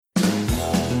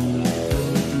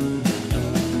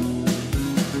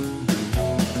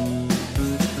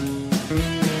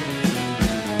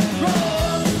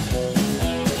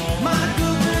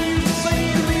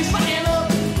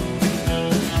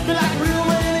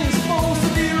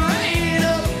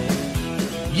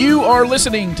You are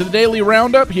listening to the Daily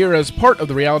Roundup here as part of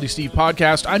the Reality Steve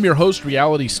podcast. I'm your host,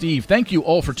 Reality Steve. Thank you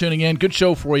all for tuning in. Good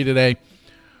show for you today.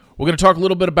 We're going to talk a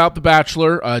little bit about The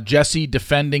Bachelor, Jesse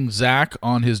defending Zach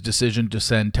on his decision to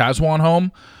send Tazwan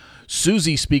home.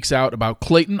 Susie speaks out about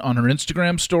Clayton on her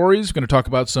Instagram stories. We're going to talk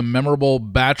about some memorable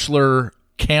Bachelor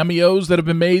cameos that have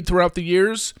been made throughout the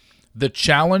years. The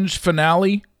challenge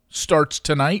finale starts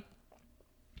tonight.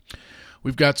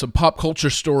 We've got some pop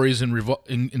culture stories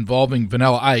involving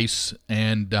Vanilla Ice,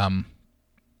 and I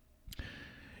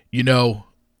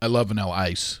love Vanilla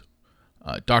Ice.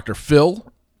 Dr.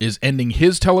 Phil is ending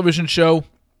his television show,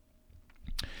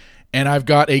 and I've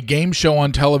got a game show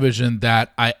on television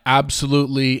that I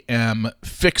absolutely am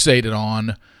fixated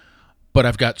on, but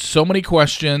I've got so many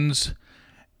questions,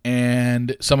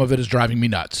 and some of it is driving me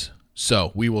nuts.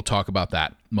 So we will talk about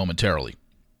that momentarily.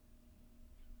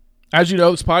 As you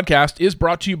know, this podcast is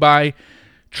brought to you by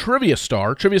Trivia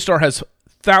Star. Trivia Star has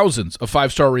thousands of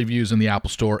 5-star reviews in the Apple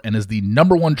Store and is the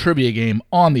 #1 trivia game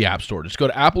on the App Store. Just go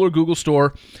to Apple or Google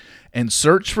Store and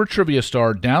search for Trivia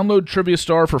Star. Download Trivia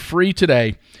Star for free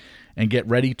today and get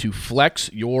ready to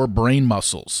flex your brain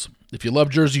muscles. If you love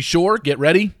Jersey Shore, get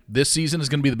ready. This season is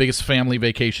going to be the biggest family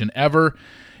vacation ever.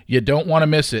 You don't want to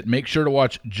miss it. Make sure to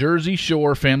watch Jersey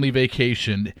Shore Family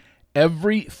Vacation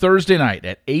every Thursday night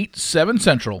at 8, 7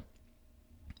 Central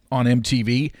on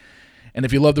MTV. And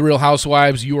if you love The Real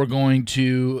Housewives, you are going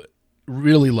to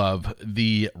really love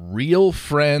The Real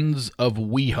Friends of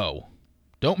WeHo.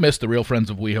 Don't miss The Real Friends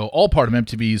of WeHo, all part of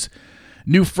MTV's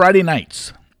new Friday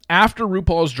nights after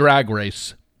RuPaul's Drag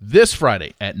Race this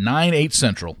Friday at 9, 8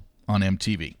 Central on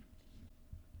MTV.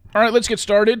 All right, let's get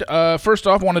started. First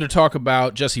off, I wanted to talk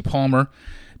about Jesse Palmer.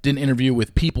 Did an interview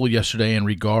with People yesterday in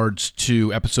regards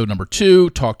to episode number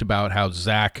 2. Talked about how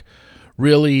Zach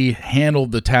really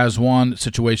handled the Tazwan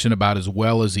situation about as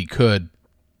well as he could.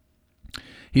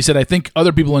 He said, I think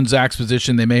other people in Zach's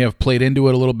position, they may have played into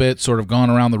it a little bit, sort of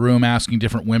gone around the room asking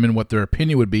different women what their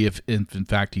opinion would be if in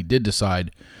fact, he did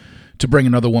decide to bring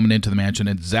another woman into the mansion,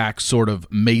 and Zach sort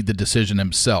of made the decision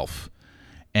himself.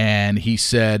 And he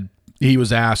said he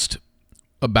was asked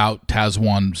about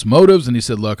Tazwan's motives, and he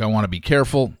said, look, I want to be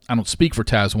careful. I don't speak for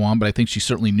Tazwan, but I think she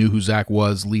certainly knew who Zach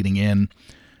was leading in.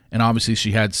 And obviously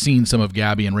she had seen some of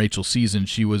Gabby and Rachel's season.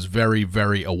 She was very,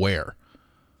 very aware.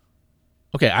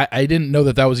 Okay, I didn't know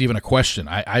that was even a question.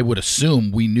 I would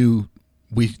assume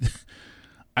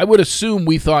I would assume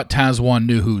we thought Tazwan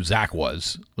knew who Zach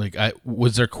was. Like,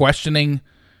 was there questioning?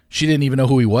 She didn't even know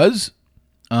who he was?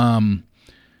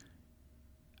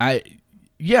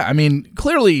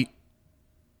 Clearly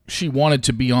she wanted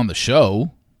to be on the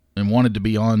show and wanted to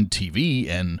be on TV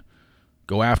and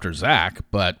go after Zach,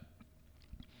 but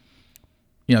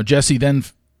Jesse then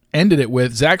ended it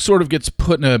with, Zach sort of gets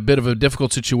put in a bit of a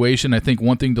difficult situation. I think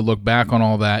one thing to look back on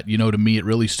all that, to me it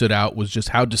really stood out was just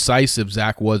how decisive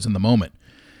Zach was in the moment.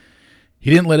 He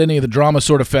didn't let any of the drama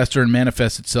sort of fester and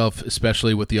manifest itself,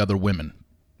 especially with the other women,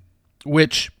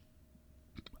 which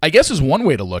I guess is one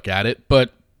way to look at it,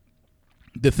 but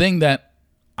the thing that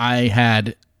I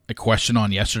had a question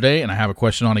on yesterday and I have a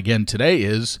question on again today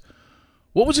is,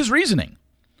 what was his reasoning?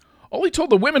 All he told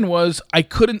the women was, I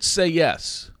couldn't say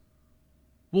yes.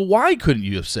 Well, why couldn't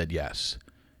you have said yes?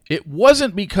 It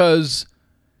wasn't because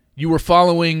you were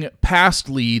following past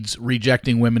leads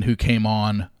rejecting women who came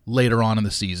on later on in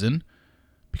the season,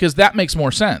 because that makes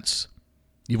more sense.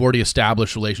 You've already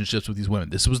established relationships with these women.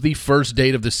 This was the first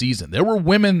date of the season. There were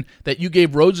women that you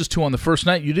gave roses to on the first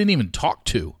night you didn't even talk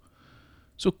to.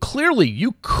 So clearly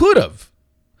you could have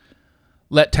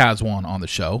let Tazwan on the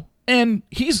show, and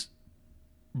he's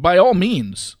by all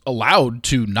means allowed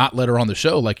to not let her on the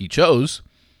show like he chose.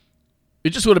 It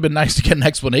just would have been nice to get an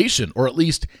explanation, or at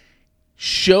least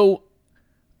show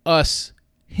us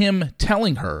him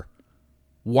telling her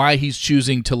why he's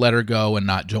choosing to let her go and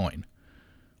not join.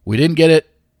 We didn't get it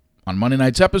on Monday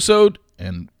night's episode,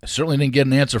 and I certainly didn't get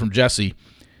an answer from Jesse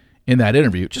in that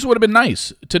interview. It just would have been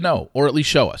nice to know, or at least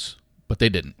show us, but they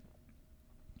didn't.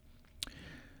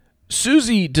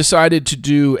 Susie decided to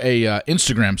do a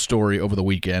Instagram story over the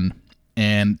weekend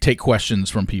and take questions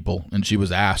from people, and she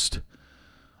was asked.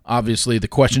 Obviously, the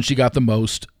question she got the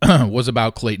most was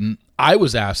about Clayton. I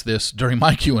was asked this during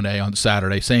my Q&A on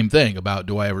Saturday, same thing, about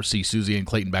do I ever see Susie and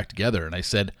Clayton back together, and I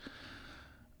said,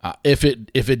 if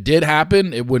it did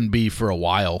happen, it wouldn't be for a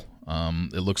while.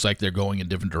 It looks like they're going in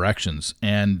different directions.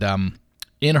 And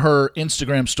in her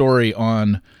Instagram story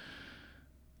on,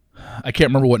 I can't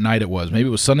remember what night it was. Maybe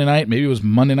it was Sunday night. Maybe it was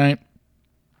Monday night.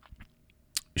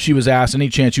 She was asked, any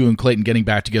chance you and Clayton getting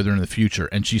back together in the future?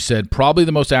 And she said, probably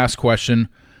the most asked question.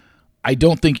 I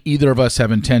don't think either of us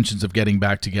have intentions of getting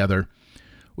back together,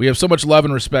 We have so much love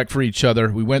and respect for each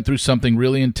other. We went through something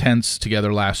really intense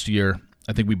together last year.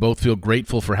 I think we both feel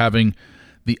grateful for having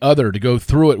the other to go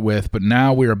through it with, but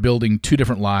now we are building two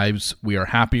different lives. We are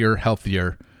happier,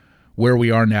 healthier where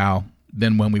we are now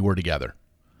than when we were together.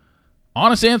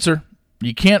 Honest answer.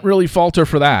 You can't really falter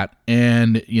for that.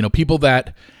 And, people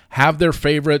that have their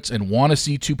favorites and want to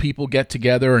see two people get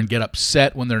together and get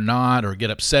upset when they're not, or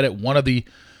get upset at one of the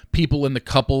people in the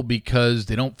couple because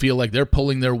they don't feel like they're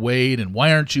pulling their weight, and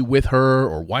why aren't you with her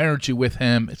or why aren't you with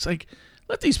him? It's like,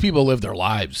 let these people live their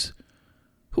lives.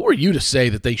 Who are you to say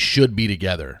that they should be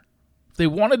together? If they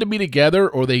wanted to be together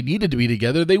or they needed to be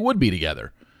together, they would be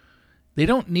together. They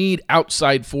don't need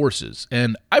outside forces.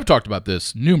 And I've talked about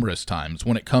this numerous times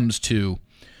when it comes to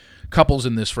couples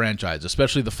in this franchise,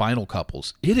 especially the final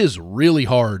couples. It is really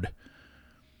hard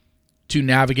to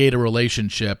navigate a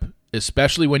relationship,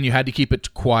 especially when you had to keep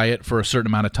it quiet for a certain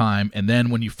amount of time. And then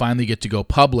when you finally get to go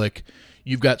public,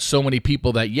 you've got so many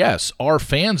people that, yes, are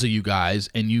fans of you guys,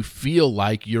 and you feel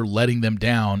like you're letting them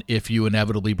down if you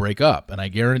inevitably break up. And I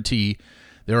guarantee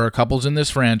there are couples in this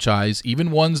franchise, even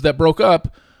ones that broke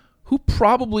up, who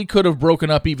probably could have broken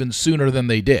up even sooner than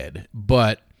they did.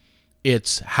 But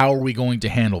it's, how are we going to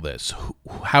handle this?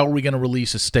 How are we going to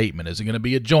release a statement? Is it going to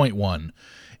be a joint one?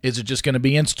 Is it just going to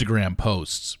be Instagram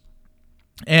posts?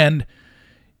 And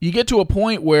you get to a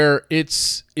point where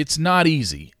it's not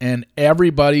easy, and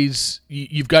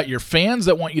you've got your fans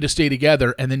that want you to stay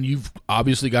together, and then you've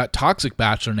obviously got toxic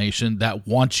Bachelor Nation that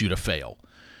wants you to fail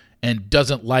and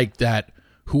doesn't like that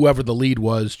whoever the lead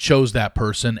was chose that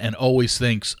person and always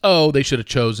thinks, oh, they should have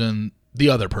chosen the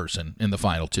other person in the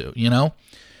final two,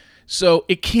 So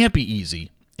it can't be easy.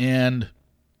 And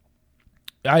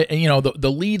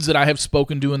the leads that I have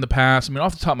spoken to in the past,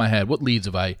 off the top of my head, what leads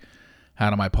have I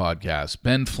had on my podcast?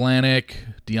 Ben Flanick,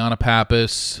 Deanna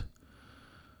Pappas,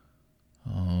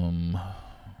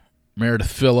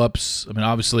 Meredith Phillips.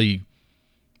 Obviously,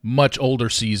 much older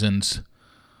seasons.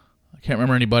 I can't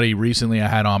remember anybody recently I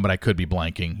had on, but I could be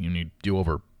blanking. You do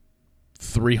over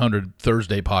 300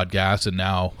 Thursday podcasts, and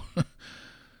now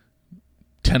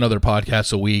 10 other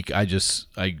podcasts a week.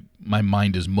 My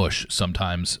mind is mush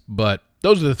sometimes. But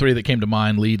those are the three that came to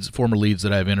mind, former leads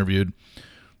that I've interviewed.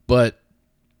 But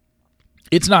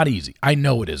it's not easy. I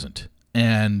know it isn't.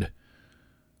 And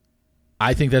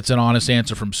I think that's an honest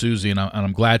answer from Susie, and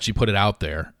I'm glad she put it out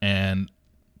there. And,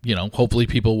 hopefully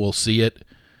people will see it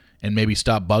and maybe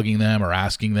stop bugging them or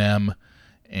asking them.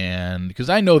 And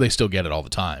because I know they still get it all the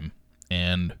time.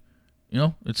 And,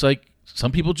 it's like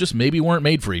some people just maybe weren't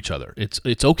made for each other.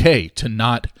 It's okay to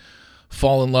not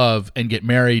fall in love and get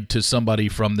married to somebody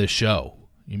from this show.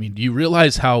 Do you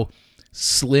realize how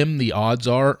slim the odds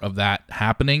are of that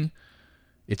happening?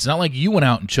 It's not like you went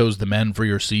out and chose the men for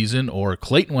your season, or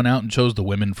Clayton went out and chose the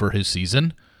women for his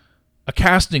season. A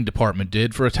casting department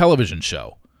did for a television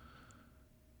show.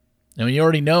 You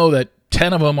already know that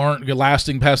 10 of them aren't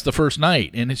lasting past the first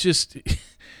night. And it's just,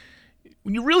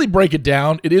 when you really break it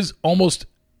down, it is almost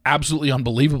absolutely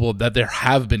unbelievable that there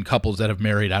have been couples that have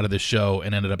married out of this show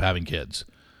and ended up having kids.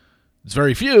 It's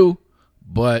very few,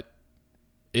 but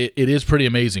it is pretty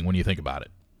amazing when you think about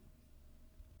it.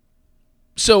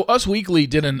 So Us Weekly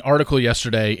did an article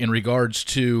yesterday in regards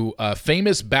to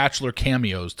famous Bachelor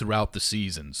cameos throughout the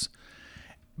seasons,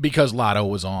 because Lotto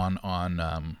was on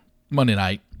Monday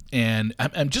night. And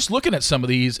I'm just looking at some of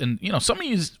these, and some of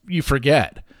these you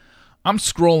forget. I'm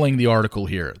scrolling the article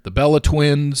here. The Bella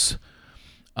twins,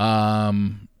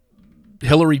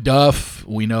 Hillary Duff,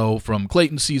 we know from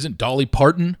Clayton's season. Dolly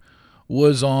Parton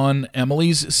was on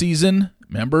Emily's season.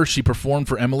 Remember, she performed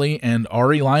for Emily and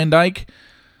Ari Lyondike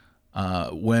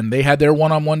when they had their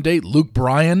one-on-one date. Luke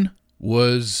Bryan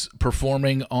was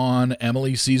performing on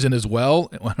Emily's season as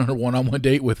well, on her one-on-one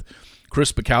date with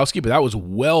Chris Bukowski, but that was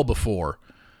well before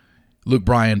Luke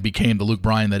Bryan became the Luke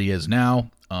Bryan that he is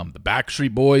now. The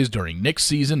Backstreet Boys during Nick's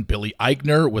season. Billy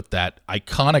Eichner with that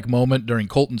iconic moment during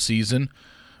Colton's season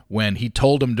when he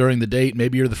told him during the date,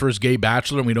 maybe you're the first gay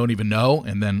bachelor and we don't even know.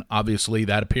 And then obviously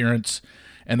that appearance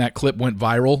and that clip went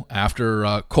viral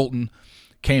after Colton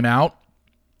came out.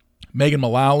 Megan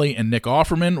Mullally and Nick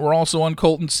Offerman were also on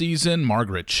Colton's season.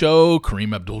 Margaret Cho,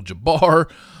 Kareem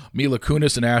Abdul-Jabbar, Mila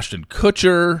Kunis and Ashton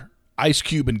Kutcher, Ice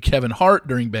Cube and Kevin Hart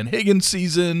during Ben Higgins'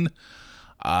 season,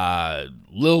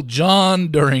 Lil Jon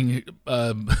during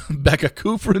Becca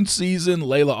Kufrin's season,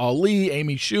 Layla Ali,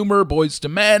 Amy Schumer, Boyz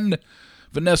II Men,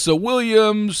 Vanessa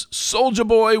Williams, Soulja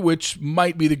Boy, which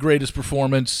might be the greatest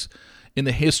performance in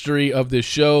the history of this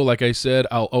show. Like I said,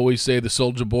 I'll always say the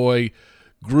Soulja Boy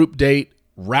group date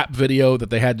rap video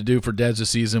that they had to do for Dez this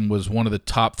season was one of the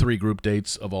top 3 group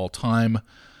dates of all time.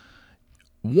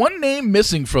 One name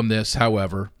missing from this,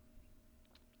 however,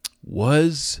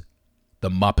 was the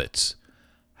Muppets.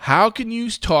 How can you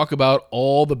talk about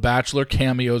all the Bachelor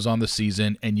cameos on the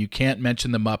season and you can't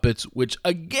mention the Muppets, which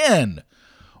again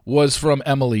was from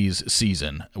Emily's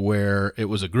season, where it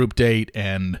was a group date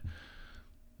and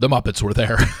the Muppets were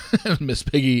there. Miss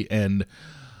Piggy and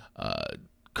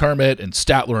Kermit and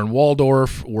Statler and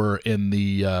Waldorf were in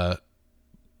the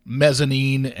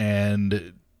mezzanine,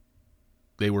 and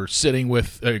they were sitting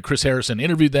with Chris Harrison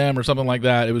interviewed them or something like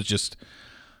that. It was just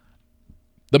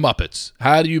the Muppets.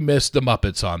 How do you miss the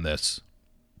Muppets on this?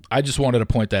 I just wanted to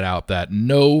point that out, that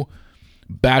no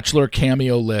Bachelor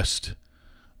cameo list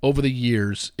over the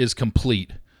years is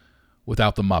complete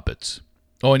without the Muppets.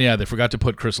 Oh, and yeah, they forgot to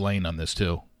put Chris Lane on this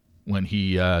too, when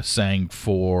he sang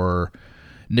for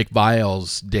Nick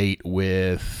Viall's date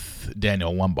with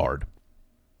Daniel Lombard.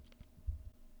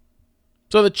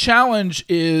 So the challenge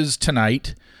is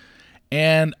tonight,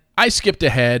 and I skipped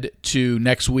ahead to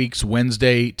next week's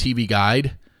Wednesday TV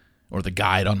guide, or the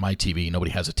guide on my TV.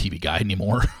 Nobody has a TV guide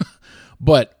anymore.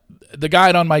 But the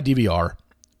guide on my DVR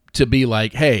to be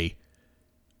like, hey,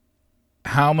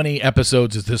 how many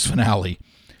episodes is this finale?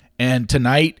 And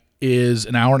tonight is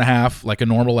an hour and a half, like a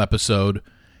normal episode,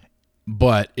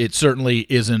 but it certainly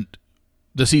isn't,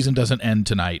 the season doesn't end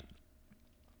tonight.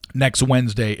 Next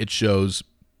Wednesday, it shows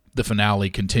the finale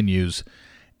continues,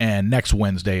 and next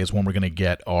Wednesday is when we're going to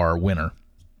get our winner.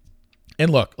 And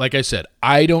look, like I said,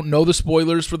 I don't know the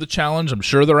spoilers for the challenge. I'm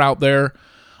sure they're out there.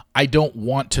 I don't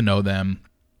want to know them.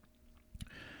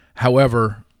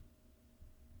 However,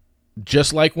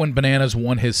 just like when Bananas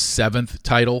won his 7th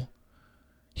title,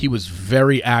 he was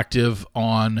very active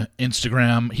on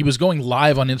Instagram. He was going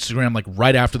live on Instagram like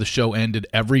right after the show ended,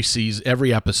 every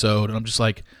episode. And I'm just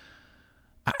like,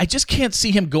 I just can't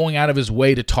see him going out of his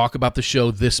way to talk about the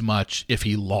show this much if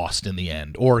he lost in the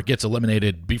end or gets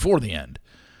eliminated before the end.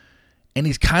 And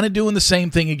he's kind of doing the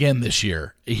same thing again this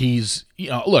year. He's,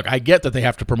 look, I get that they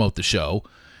have to promote the show,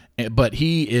 but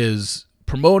he is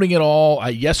promoting it all.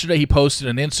 Yesterday he posted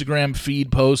an Instagram feed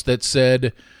post that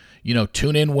said,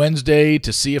 tune in Wednesday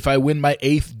to see if I win my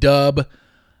 8th dub.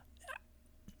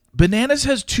 Bananas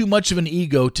has too much of an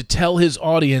ego to tell his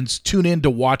audience, tune in to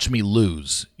watch me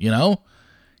lose,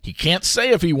 He can't say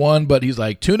if he won, but he's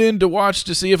like, tune in to watch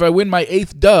to see if I win my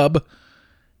 8th dub.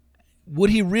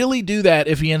 Would he really do that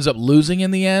if he ends up losing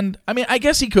in the end? I mean, I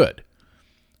guess he could.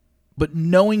 But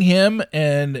knowing him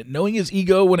and knowing his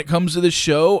ego when it comes to this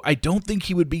show, I don't think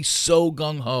he would be so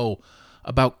gung-ho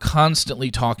about constantly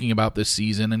talking about this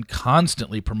season and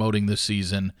constantly promoting this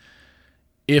season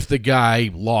if the guy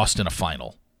lost in a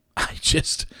final.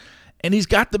 And he's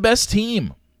got the best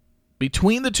team.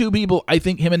 Between the two people, I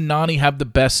think him and Nany have the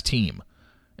best team.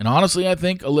 And honestly, I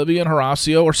think Olivia and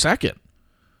Horacio are second.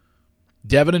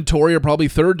 Devin and Tori are probably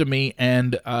third to me,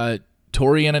 and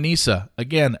Tori and Anissa.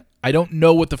 Again, I don't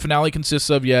know what the finale consists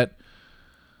of yet,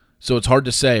 so it's hard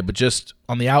to say, but just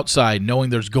on the outside, knowing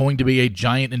there's going to be a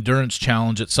giant endurance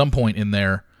challenge at some point in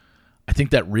there, I think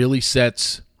that really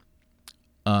sets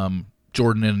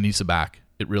Jordan and Anissa back.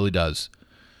 It really does.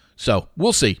 So,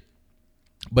 we'll see.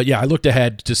 But yeah, I looked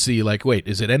ahead to see, wait,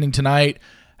 is it ending tonight?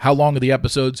 How long are the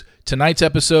episodes? Tonight's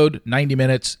episode, 90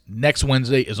 minutes. Next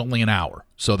Wednesday is only an hour.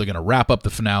 So they're going to wrap up the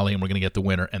finale, and we're going to get the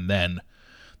winner. And then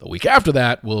the week after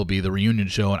that will be the reunion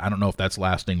show, and I don't know if that's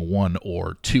lasting 1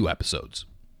 or 2 episodes.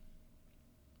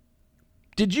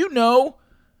 Did you know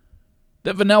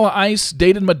that Vanilla Ice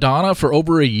dated Madonna for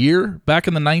over a year back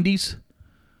in the 90s?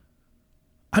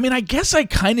 I mean, I guess I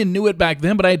kind of knew it back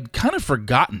then, but I had kind of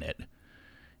forgotten it.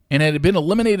 And it had been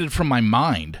eliminated from my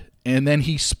mind. And then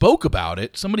he spoke about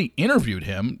it. Somebody interviewed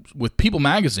him with People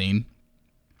Magazine.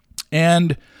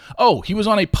 And, he was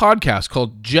on a podcast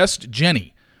called Just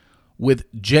Jenny with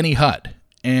Jenny Hutt.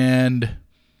 And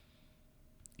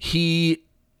he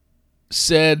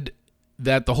said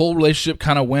that the whole relationship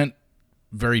kind of went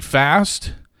very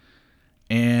fast.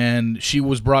 And she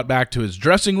was brought back to his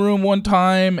dressing room one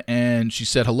time. And she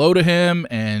said hello to him.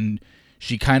 And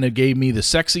she kind of gave me the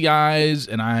sexy eyes,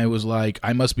 and I was like,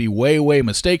 I must be way, way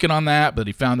mistaken on that, but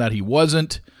he found out he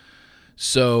wasn't.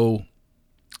 So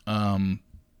the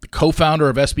co-founder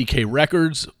of SBK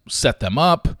Records set them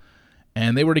up,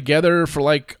 and they were together for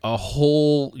a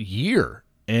whole year.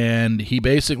 And he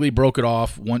basically broke it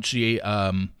off once she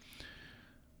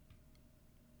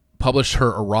published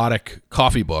her erotic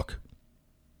coffee book.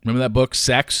 Remember that book,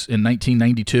 Sex, in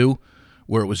 1992?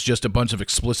 Where it was just a bunch of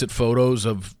explicit photos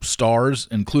of stars,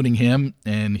 including him,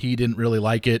 and he didn't really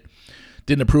like it,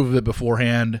 didn't approve of it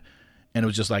beforehand, and it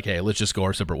was just like, hey, let's just go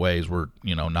our separate ways. We're,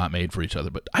 not made for each other.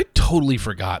 But I totally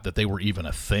forgot that they were even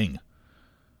a thing.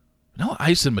 No,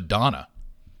 Ice and Madonna.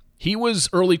 He was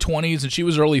early 20s and she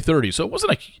was early 30s, so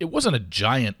it wasn't a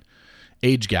giant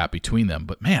age gap between them.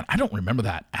 But man, I don't remember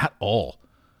that at all.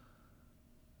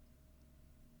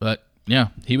 But yeah,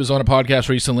 he was on a podcast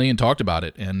recently and talked about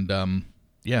it, and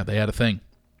yeah, they had a thing.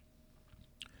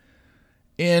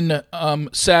 In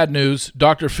sad news,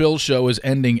 Dr. Phil's show is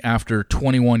ending after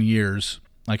 21 years.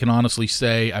 I can honestly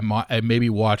say I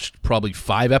maybe watched probably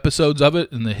 5 episodes of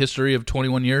it in the history of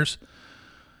 21 years.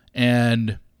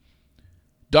 And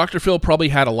Dr. Phil probably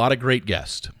had a lot of great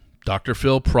guests. Dr.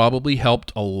 Phil probably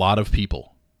helped a lot of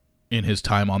people in his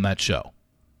time on that show.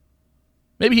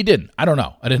 Maybe he didn't. I don't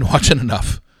know. I didn't watch it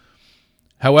enough.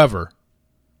 However,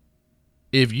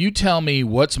 if you tell me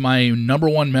what's my number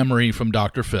one memory from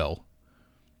Dr. Phil,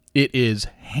 it is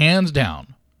hands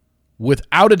down,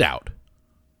 without a doubt,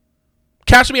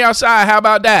 catch me outside, how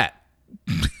about that?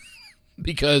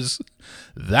 Because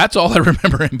that's all I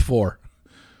remember him for.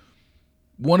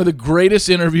 One of the greatest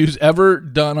interviews ever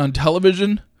done on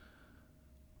television.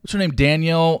 What's her name?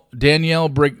 Danielle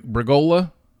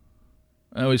Brigola?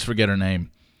 I always forget her name.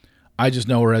 I just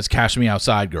know her as Cash Me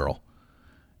Outside Girl.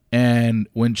 And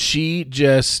when she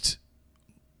just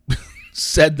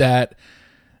said that,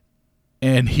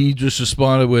 and he just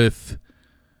responded with,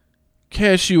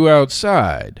 cash you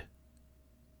outside.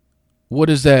 What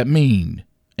does that mean?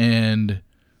 And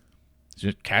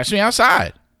just cash me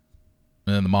outside.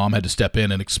 And then the mom had to step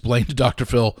in and explain to Dr.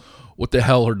 Phil what the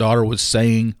hell her daughter was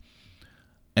saying.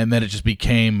 And then it just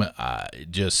became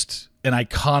just an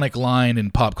iconic line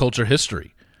in pop culture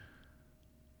history.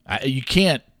 You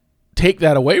can't take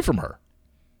that away from her.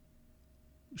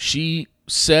 She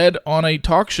said on a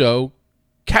talk show,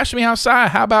 cash me outside,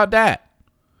 how about that?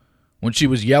 When she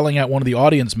was yelling at one of the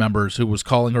audience members who was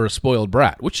calling her a spoiled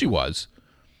brat, which she was.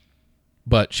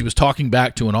 But she was talking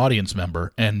back to an audience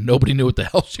member, and nobody knew what the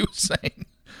hell she was saying.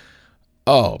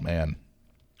 Oh, man.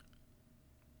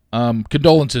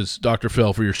 Condolences, Dr.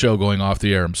 Phil, for your show going off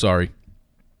the air. I'm sorry.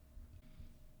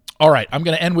 All right, I'm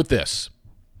going to end with this.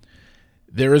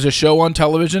 There is a show on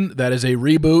television that is a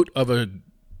reboot of a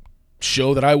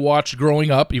show that I watched growing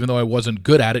up, even though I wasn't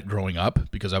good at it growing up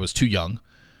because I was too young.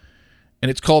 And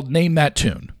it's called Name That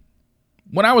Tune.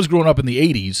 When I was growing up in the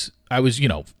 80s, I was,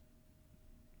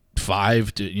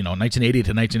 1980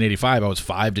 to 1985, I was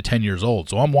 5 to 10 years old.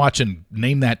 So I'm watching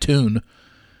Name That Tune,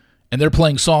 and they're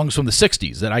playing songs from the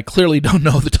 60s that I clearly don't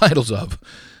know the titles of.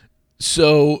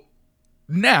 So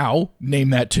now, Name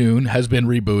That Tune has been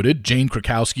rebooted. Jane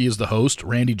Krakowski is the host.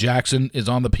 Randy Jackson is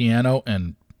on the piano,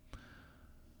 and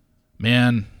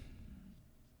man,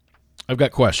 I've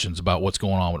got questions about what's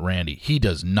going on with Randy. He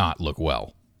does not look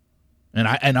well. And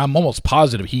I'm almost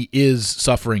positive he is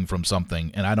suffering from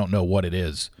something, and I don't know what it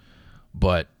is,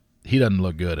 but he doesn't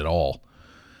look good at all.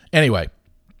 Anyway,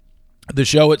 the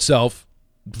show itself,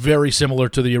 very similar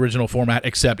to the original format,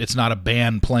 except it's not a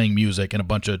band playing music and a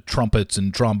bunch of trumpets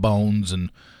and trombones.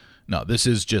 And no, this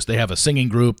is just, they have a singing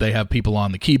group, they have people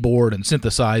on the keyboard and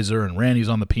synthesizer, and Randy's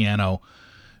on the piano.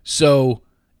 So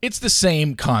it's the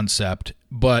same concept,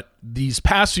 but these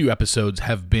past few episodes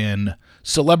have been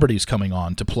celebrities coming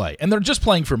on to play, and they're just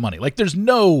playing for money. Like, there's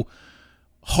no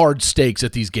hard stakes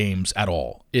at these games at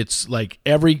all. It's like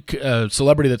every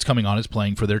celebrity that's coming on is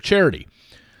playing for their charity.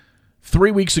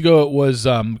 3 weeks ago, it was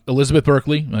Elizabeth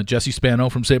Berkley, Jesse Spano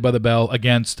from Saved by the Bell,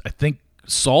 against, I think,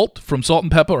 Salt from Salt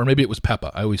and Peppa, or maybe it was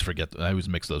Peppa. I always forget. I always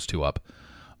mix those two up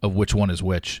of which one is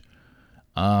which.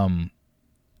 And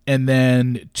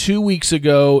then 2 weeks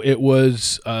ago, it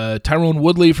was Tyrone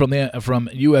Woodley from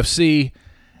UFC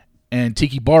and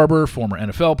Tiki Barber, former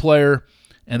NFL player.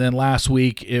 And then last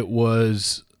week, it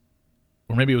was,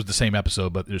 or maybe it was the same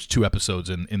episode, but there's 2 episodes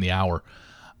in the hour.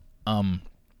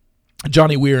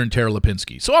 Johnny Weir and Tara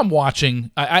Lipinski. So I'm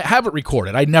watching. I have it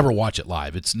recorded. I never watch it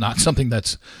live. It's not something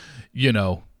that's,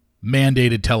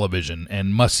 mandated television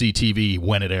and must-see TV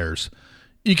when it airs.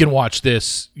 You can watch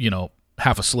this,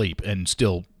 half asleep and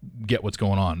still get what's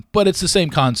going on. But it's the same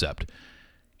concept.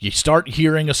 You start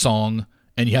hearing a song,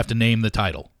 and you have to name the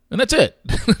title. And that's it.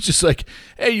 It's just like,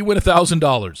 hey, you win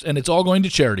 $1,000. And it's all going to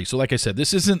charity. So like I said,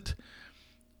 this isn't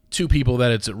two people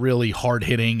that it's really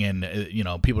hard-hitting and,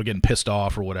 people are getting pissed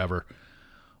off or whatever.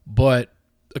 But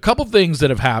a couple things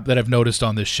that I've noticed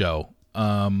on this show,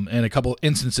 and a couple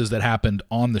instances that happened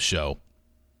on the show.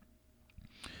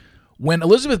 When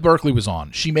Elizabeth Berkley was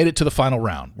on, she made it to the final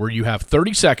round where you have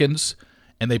 30 seconds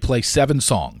and they play 7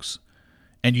 songs.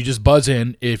 And you just buzz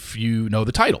in if you know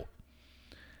the title.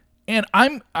 And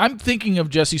I'm thinking of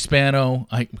Jessie Spano.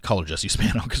 I call her Jessie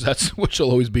Spano because that's what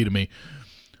she'll always be to me.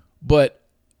 But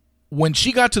when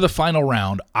she got to the final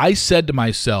round, I said to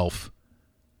myself,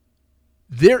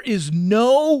 there is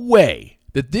no way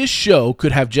that this show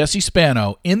could have Jesse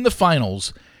Spano in the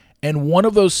finals and one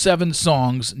of those 7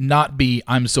 songs not be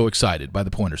I'm So Excited by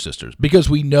the Pointer Sisters, because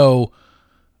we know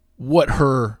what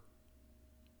her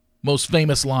most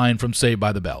famous line from Saved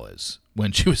by the Bell is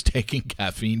when she was taking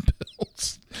caffeine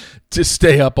pills to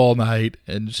stay up all night.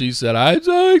 And she said, I'm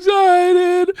so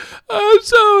excited. I'm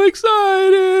so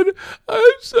excited.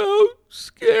 I'm so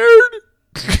scared.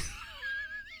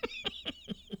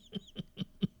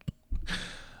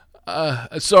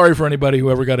 Sorry for anybody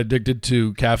who ever got addicted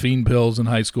to caffeine pills in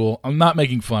high school. I'm not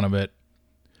making fun of it.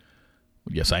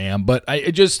 Yes, I am. But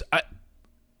I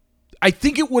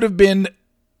think it would have been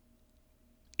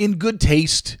in good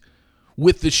taste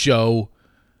with the show.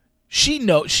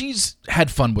 She's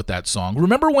had fun with that song.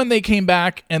 Remember when they came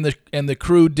back and the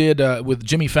crew did with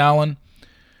Jimmy Fallon,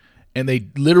 and they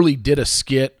literally did a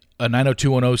skit, a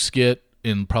 90210 skit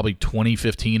in probably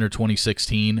 2015 or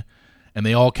 2016, and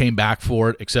they all came back for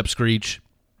it except Screech.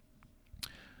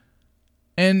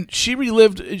 And she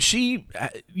relived. She,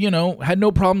 had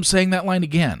no problem saying that line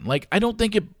again. Like, I don't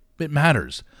think it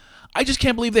matters. I just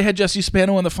can't believe they had Jesse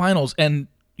Spano in the finals, and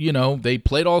they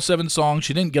played all 7 songs.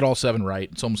 She didn't get all 7 right.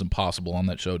 It's almost impossible on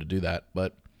that show to do that.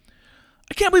 But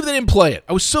I can't believe they didn't play it.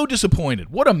 I was so disappointed.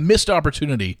 What a missed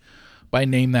opportunity by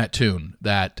Name That Tune.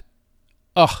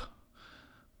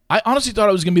 I honestly thought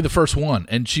it was going to be the first one,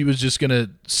 and she was just going to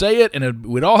say it, and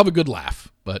we'd all have a good laugh.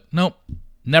 But nope,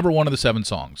 never one of the 7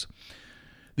 songs.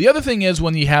 The other thing is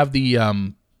when you have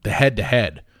the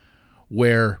head-to-head,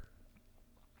 where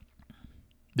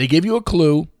they give you a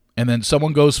clue, and then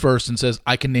someone goes first and says,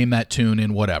 I can name that tune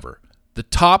in whatever. The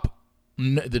top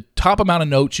amount of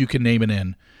notes you can name it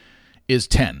in is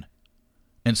 10.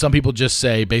 And some people just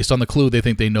say, based on the clue, they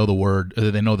think they know the word, or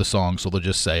they know the song, so they'll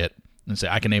just say it and say,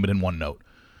 I can name it in 1 note.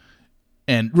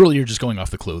 And really, you're just going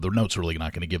off the clue. The note's really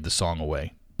not going to give the song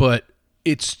away. But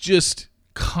it's just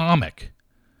comic.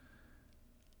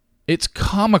 It's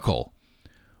comical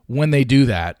when they do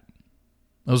that.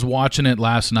 I was watching it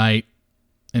last night,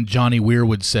 and Johnny Weir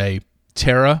would say,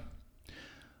 Tara,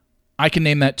 I can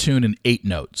name that tune in 8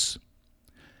 notes.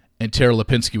 And Tara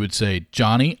Lipinski would say,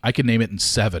 Johnny, I can name it in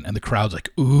 7. And the crowd's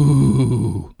like,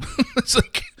 ooh. It's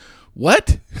like,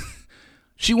 what?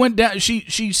 She went down.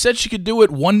 She said she could do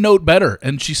it 1 note better,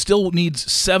 and she still needs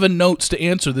 7 notes to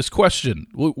answer this question.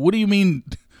 What do you mean?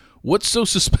 What's so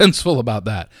suspenseful about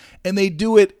that? And they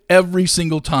do it every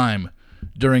single time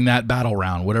during that battle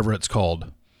round, whatever it's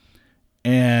called.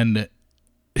 And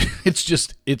it's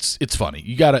just it's funny.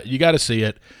 You gotta see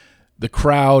it. The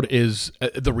crowd is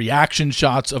the reaction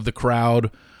shots of the crowd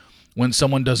when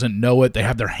someone doesn't know it. They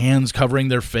have their hands covering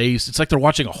their face. It's like they're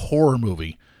watching a horror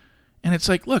movie. And it's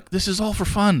like, look, this is all for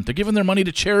fun. They're giving their money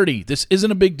to charity. This isn't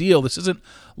a big deal. This isn't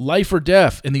life or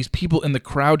death. And these people in the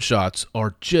crowd shots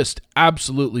are just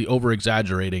absolutely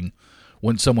over-exaggerating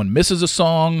when someone misses a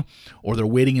song or they're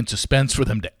waiting in suspense for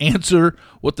them to answer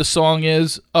what the song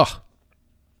is. Ugh.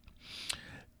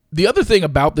 The other thing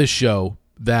about this show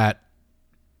that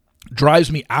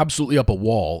drives me absolutely up a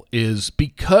wall is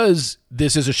because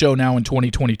this is a show now in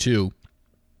 2022,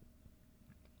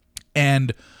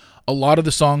 and a lot of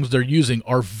the songs they're using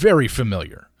are very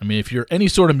familiar. I mean, if you're any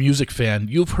sort of music fan,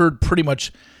 you've heard pretty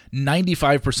much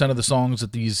 95% of the songs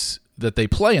that they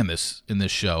play in this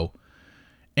show.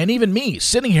 And even me,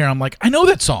 sitting here, I'm like, I know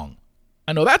that song.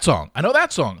 I know that song. I know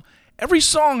that song. Every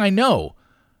song I know.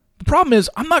 The problem is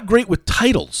I'm not great with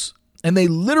titles, and they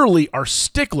literally are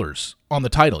sticklers on the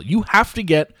title. You have to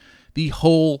get the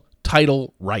whole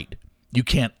title right. You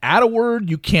can't add a word.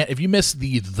 You can't, if you miss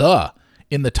the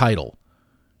in the title,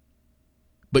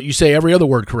 but you say every other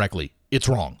word correctly, it's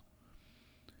wrong.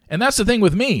 And that's the thing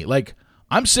with me. Like,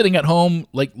 I'm sitting at home,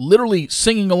 like, literally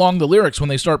singing along the lyrics when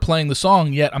they start playing the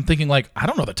song, yet I'm thinking, like, I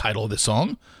don't know the title of this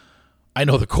song. I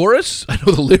know the chorus, I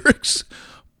know the lyrics,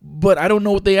 but I don't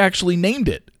know what they actually named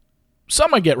it.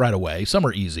 Some I get right away, some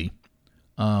are easy.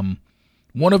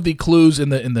 One of the clues in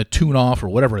the tune-off, or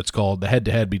whatever it's called, the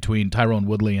head-to-head between Tyrone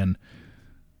Woodley and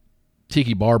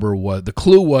Tiki Barber, the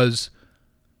clue was,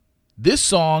 this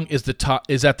song is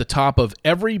at the top of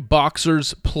every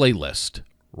boxer's playlist.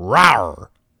 Rawr.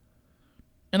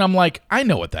 And I'm like, I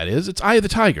know what that is. It's Eye of the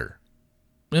Tiger.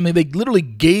 I mean, they literally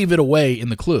gave it away in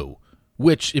the clue,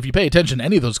 which, if you pay attention to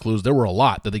any of those clues, there were a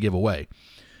lot that they give away.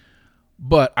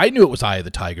 But I knew it was Eye of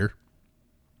the Tiger.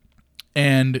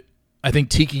 And I think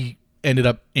Tiki ended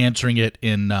up answering it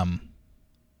in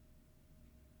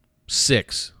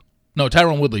 6. No,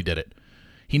 Tyrone Woodley did it.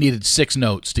 He needed 6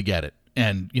 notes to get it.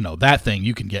 And, that thing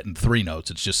you can get in 3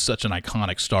 notes. It's just such an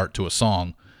iconic start to a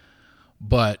song.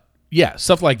 But, yeah,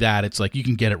 stuff like that, it's like you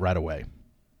can get it right away.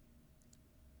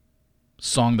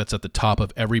 song that's at the top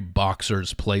of every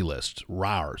boxer's playlist.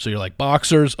 Rawr. So you're like,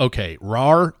 boxers, okay,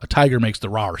 rawr, a tiger makes the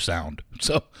rawr sound.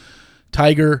 So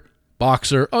tiger,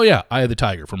 boxer, oh yeah, Eye of the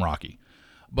Tiger from Rocky.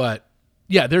 But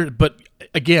yeah, but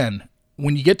again,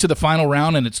 when you get to the final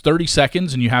round and it's 30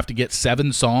 seconds and you have to get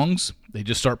 7 songs, they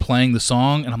just start playing the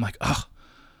song and I'm like, oh,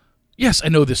 yes, I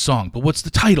know this song, but what's the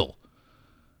title?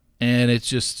 And it's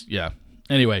just, yeah.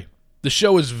 Anyway, the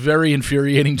show is very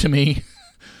infuriating to me,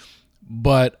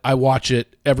 but I watch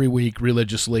it every week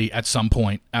religiously at some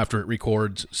point after it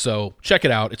records. So check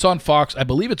it out. It's on Fox. I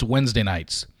believe it's Wednesday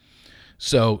nights.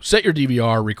 So set your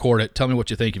DVR, record it. Tell me what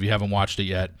you think if you haven't watched it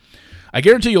yet. I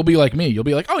guarantee you'll be like me. You'll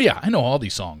be like, oh yeah, I know all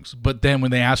these songs. But then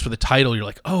when they ask for the title, you're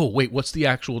like, oh wait, what's the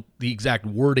exact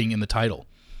wording in the title?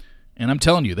 And I'm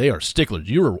telling you, they are sticklers.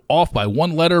 You were off by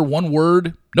one letter, one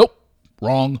word. Nope,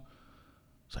 wrong.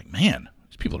 It's like, man,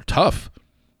 these people are tough.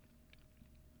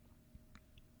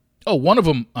 Oh, one of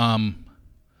them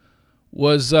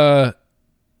was, oh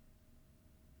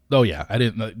yeah, I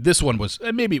didn't know. This one was,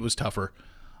 maybe it was tougher.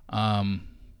 I'm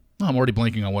already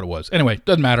blanking on what it was. Anyway,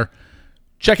 doesn't matter.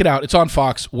 Check it out. It's on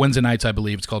Fox Wednesday nights, I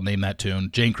believe. It's called Name That Tune.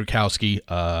 Jane Krakowski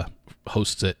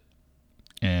hosts it,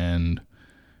 and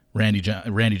Randy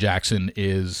Jackson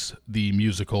is the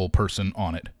musical person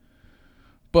on it.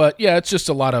 But yeah, it's just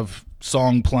a lot of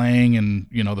song playing, and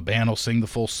you know the band will sing the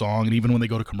full song, and even when they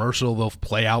go to commercial, they'll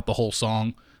play out the whole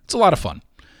song. It's a lot of fun.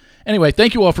 Anyway,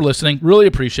 thank you all for listening. Really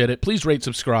appreciate it. Please rate,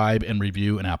 subscribe, and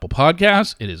review an Apple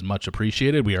Podcast. It is much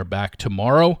appreciated. We are back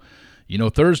tomorrow. You know,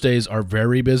 Thursdays are a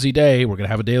very busy day. We're going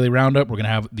to have a daily roundup. We're going to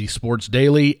have the Sports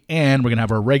Daily, and we're going to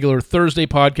have our regular Thursday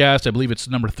podcast. I believe it's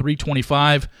number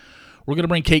 325. We're going to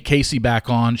bring Kate Casey back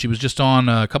on. She was just on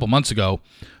a couple months ago.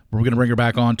 We're going to bring her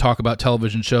back on, talk about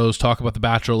television shows, talk about The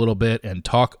Bachelor a little bit, and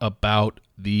talk about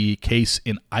the case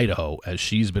in Idaho as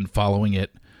she's been following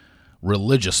it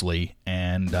religiously,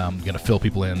 and I'm going to fill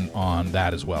people in on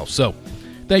that as well. So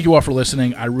thank you all for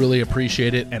listening. I really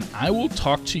appreciate it, and I will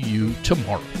talk to you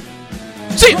tomorrow.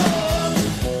 See ya!